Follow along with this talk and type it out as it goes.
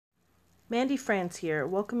Mandy France here,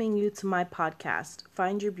 welcoming you to my podcast,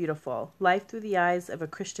 Find Your Beautiful, Life Through the Eyes of a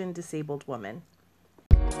Christian Disabled Woman.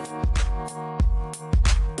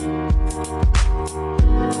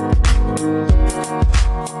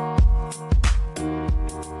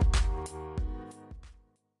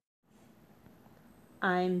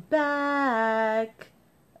 I'm back!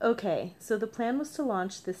 Okay, so the plan was to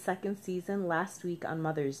launch this second season last week on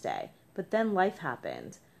Mother's Day, but then life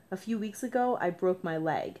happened. A few weeks ago, I broke my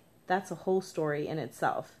leg. That's a whole story in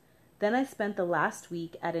itself. Then I spent the last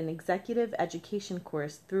week at an executive education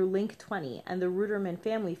course through Link 20 and the Ruderman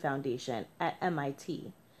Family Foundation at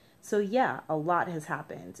MIT. So yeah, a lot has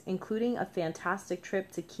happened, including a fantastic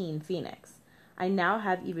trip to Keene, Phoenix. I now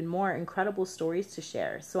have even more incredible stories to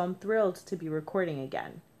share, so I'm thrilled to be recording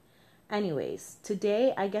again. Anyways,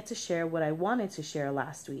 today I get to share what I wanted to share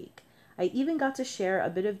last week. I even got to share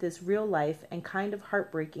a bit of this real life and kind of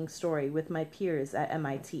heartbreaking story with my peers at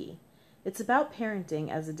MIT. It's about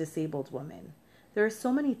parenting as a disabled woman. There are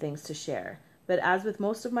so many things to share, but as with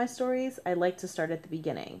most of my stories, I like to start at the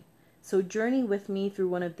beginning. So journey with me through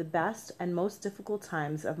one of the best and most difficult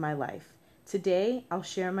times of my life. Today, I'll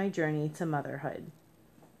share my journey to motherhood.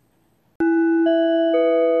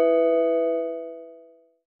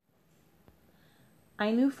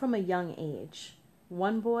 I knew from a young age,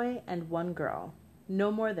 one boy and one girl,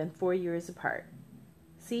 no more than 4 years apart.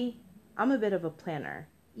 See, I'm a bit of a planner,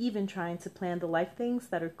 even trying to plan the life things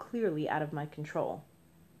that are clearly out of my control.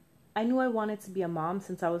 I knew I wanted to be a mom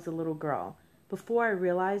since I was a little girl, before I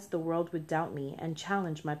realized the world would doubt me and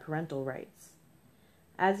challenge my parental rights.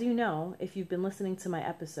 As you know, if you've been listening to my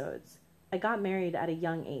episodes, I got married at a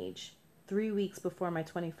young age, 3 weeks before my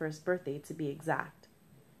 21st birthday to be exact.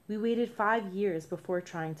 We waited 5 years before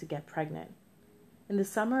trying to get pregnant. In the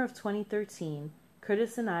summer of 2013,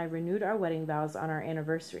 Curtis and I renewed our wedding vows on our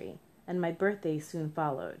anniversary, and my birthday soon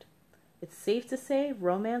followed. It's safe to say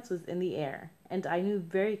romance was in the air, and I knew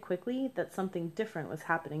very quickly that something different was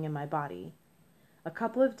happening in my body. A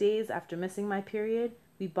couple of days after missing my period,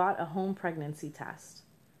 we bought a home pregnancy test.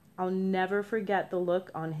 I'll never forget the look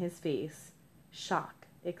on his face. Shock,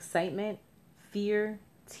 excitement, fear,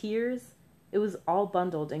 tears. It was all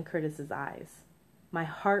bundled in Curtis's eyes. My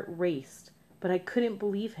heart raced, but I couldn't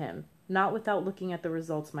believe him, not without looking at the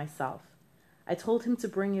results myself. I told him to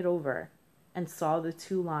bring it over, and saw the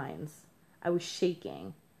 2 lines. I was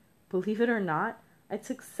shaking. Believe it or not, I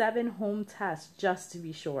took 7 home tests just to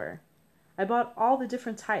be sure. I bought all the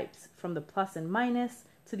different types, from the plus and minus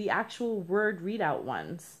to the actual word readout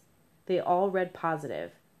ones. They all read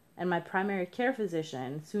positive, and my primary care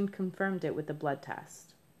physician soon confirmed it with the blood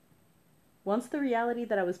test. Once the reality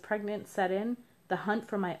that I was pregnant set in, the hunt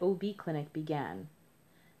for my OB clinic began.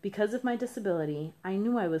 Because of my disability, I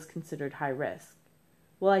knew I was considered high risk.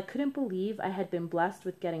 While I couldn't believe I had been blessed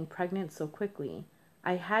with getting pregnant so quickly,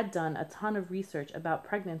 I had done a ton of research about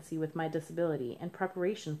pregnancy with my disability in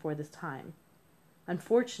preparation for this time.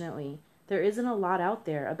 Unfortunately, there isn't a lot out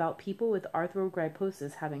there about people with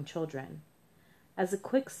arthrogryposis having children. As a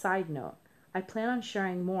quick side note, I plan on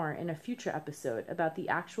sharing more in a future episode about the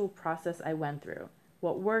actual process I went through,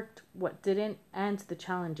 what worked, what didn't, and the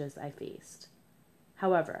challenges I faced.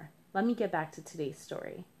 However, let me get back to today's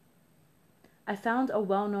story. I found a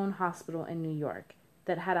well-known hospital in New York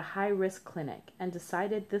that had a high-risk clinic and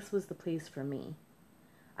decided this was the place for me.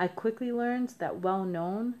 I quickly learned that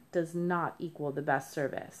well-known does not equal the best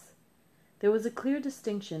service. There was a clear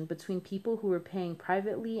distinction between people who were paying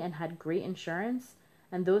privately and had great insurance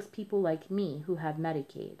and those people like me who have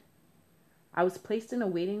Medicaid. I was placed in a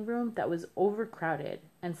waiting room that was overcrowded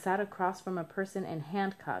and sat across from a person in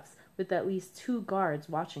handcuffs with at least 2 guards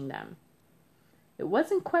watching them. It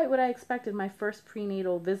wasn't quite what I expected my first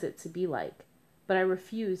prenatal visit to be like, but I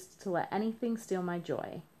refused to let anything steal my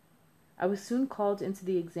joy. I was soon called into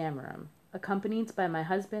the exam room, accompanied by my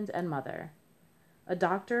husband and mother. A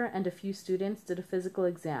doctor and a few students did a physical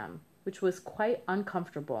exam, which was quite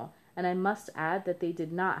uncomfortable, and I must add that they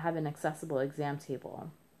did not have an accessible exam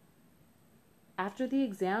table. After the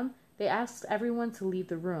exam, they asked everyone to leave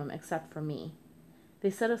the room except for me. They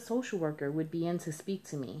said a social worker would be in to speak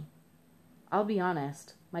to me. I'll be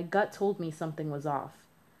honest, my gut told me something was off.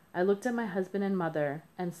 I looked at my husband and mother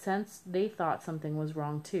and sensed they thought something was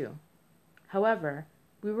wrong too. However,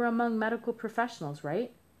 we were among medical professionals,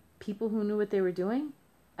 right? People who knew what they were doing?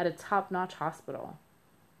 At a top-notch hospital.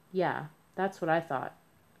 Yeah, that's what I thought.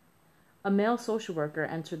 A male social worker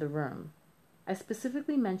entered the room. I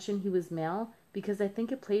specifically mentioned he was male because I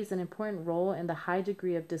think it plays an important role in the high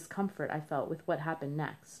degree of discomfort I felt with what happened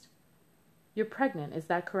next. "You're pregnant, is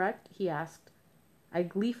that correct?" he asked. I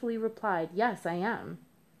gleefully replied, "Yes, I am."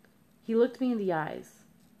 He looked me in the eyes.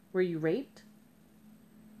 Were you raped?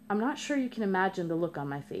 I'm not sure you can imagine the look on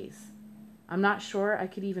my face. I'm not sure I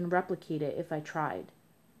could even replicate it if I tried.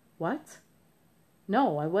 What?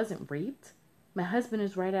 No, I wasn't raped. My husband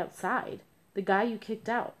is right outside, the guy you kicked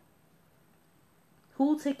out. Who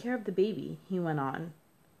will take care of the baby? He went on.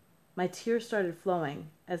 My tears started flowing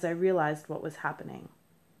as I realized what was happening.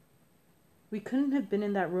 We couldn't have been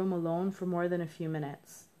in that room alone for more than a few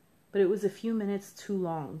minutes, but it was a few minutes too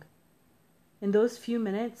long. In those few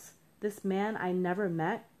minutes, this man I never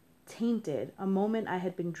met tainted a moment I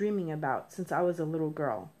had been dreaming about since I was a little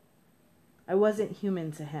girl. I wasn't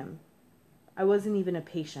human to him. I wasn't even a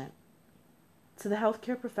patient. To the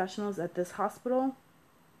healthcare professionals at this hospital,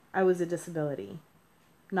 I was a disability.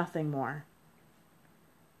 Nothing more.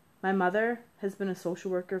 My mother has been a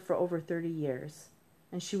social worker for over 30 years,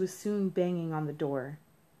 and she was soon banging on the door.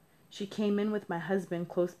 She came in with my husband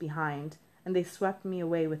close behind, and they swept me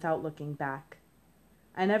away without looking back.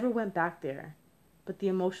 I never went back there, but the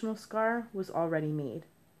emotional scar was already made.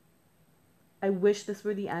 I wish this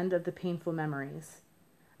were the end of the painful memories.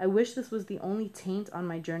 I wish this was the only taint on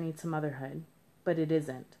my journey to motherhood, but it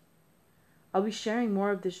isn't. I'll be sharing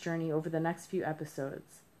more of this journey over the next few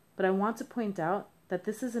episodes, but I want to point out that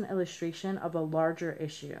this is an illustration of a larger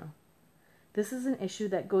issue. This is an issue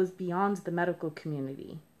that goes beyond the medical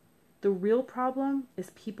community. The real problem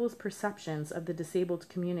is people's perceptions of the disabled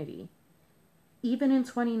community. Even in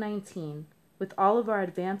 2019, with all of our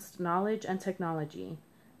advanced knowledge and technology,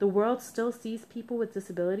 the world still sees people with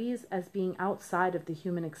disabilities as being outside of the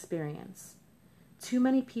human experience. Too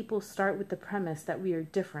many people start with the premise that we are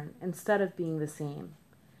different instead of being the same.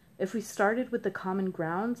 If we started with the common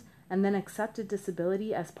ground and then accepted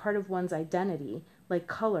disability as part of one's identity, like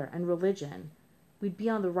color and religion, we'd be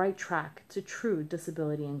on the right track to true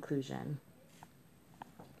disability inclusion.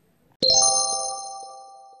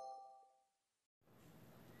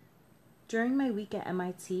 During my week at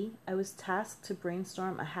MIT, I was tasked to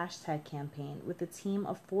brainstorm a hashtag campaign with a team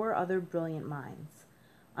of 4 other brilliant minds.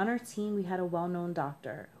 On our team, we had a well-known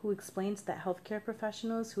doctor who explained that healthcare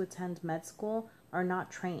professionals who attend med school are not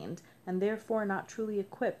trained and therefore not truly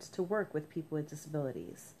equipped to work with people with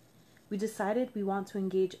disabilities. We decided we want to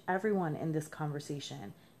engage everyone in this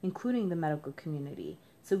conversation, including the medical community,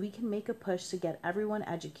 so we can make a push to get everyone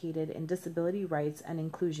educated in disability rights and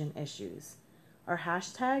inclusion issues. Our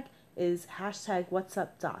hashtag is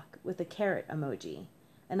 #WhatsUpDoc with a carrot emoji,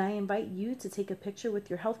 and I invite you to take a picture with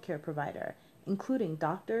your healthcare provider, including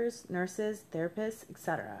doctors, nurses, therapists,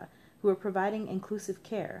 etc., who are providing inclusive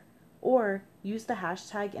care, or use the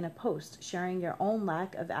hashtag in a post sharing your own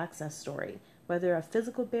lack of access story, whether a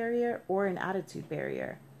physical barrier or an attitude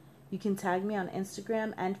barrier. You can tag me on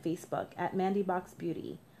Instagram and Facebook at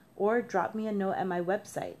MandyBoxBeauty, or drop me a note at my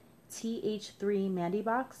website,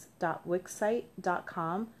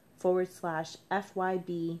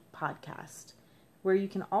 th3mandybox.wixsite.com/FYB podcast, where you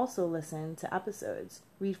can also listen to episodes,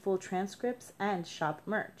 read full transcripts, and shop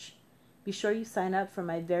merch. Be sure you sign up for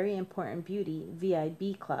my Very Important Beauty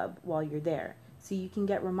VIB club while you're there, so you can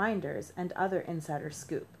get reminders and other insider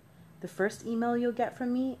scoop. The first email you'll get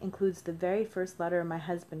from me includes the very first letter my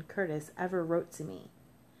husband Curtis ever wrote to me.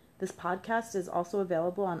 This podcast is also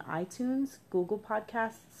available on iTunes, Google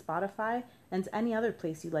Podcasts, Spotify, and any other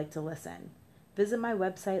place you'd like to listen. Visit my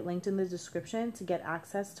website linked in the description to get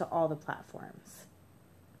access to all the platforms.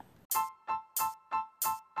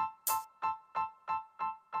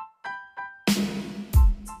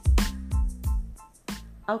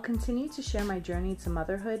 I'll continue to share my journey to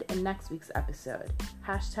motherhood in next week's episode,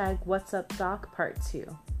 #WhatsUpDoc Part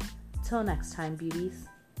 2. Till next time, beauties.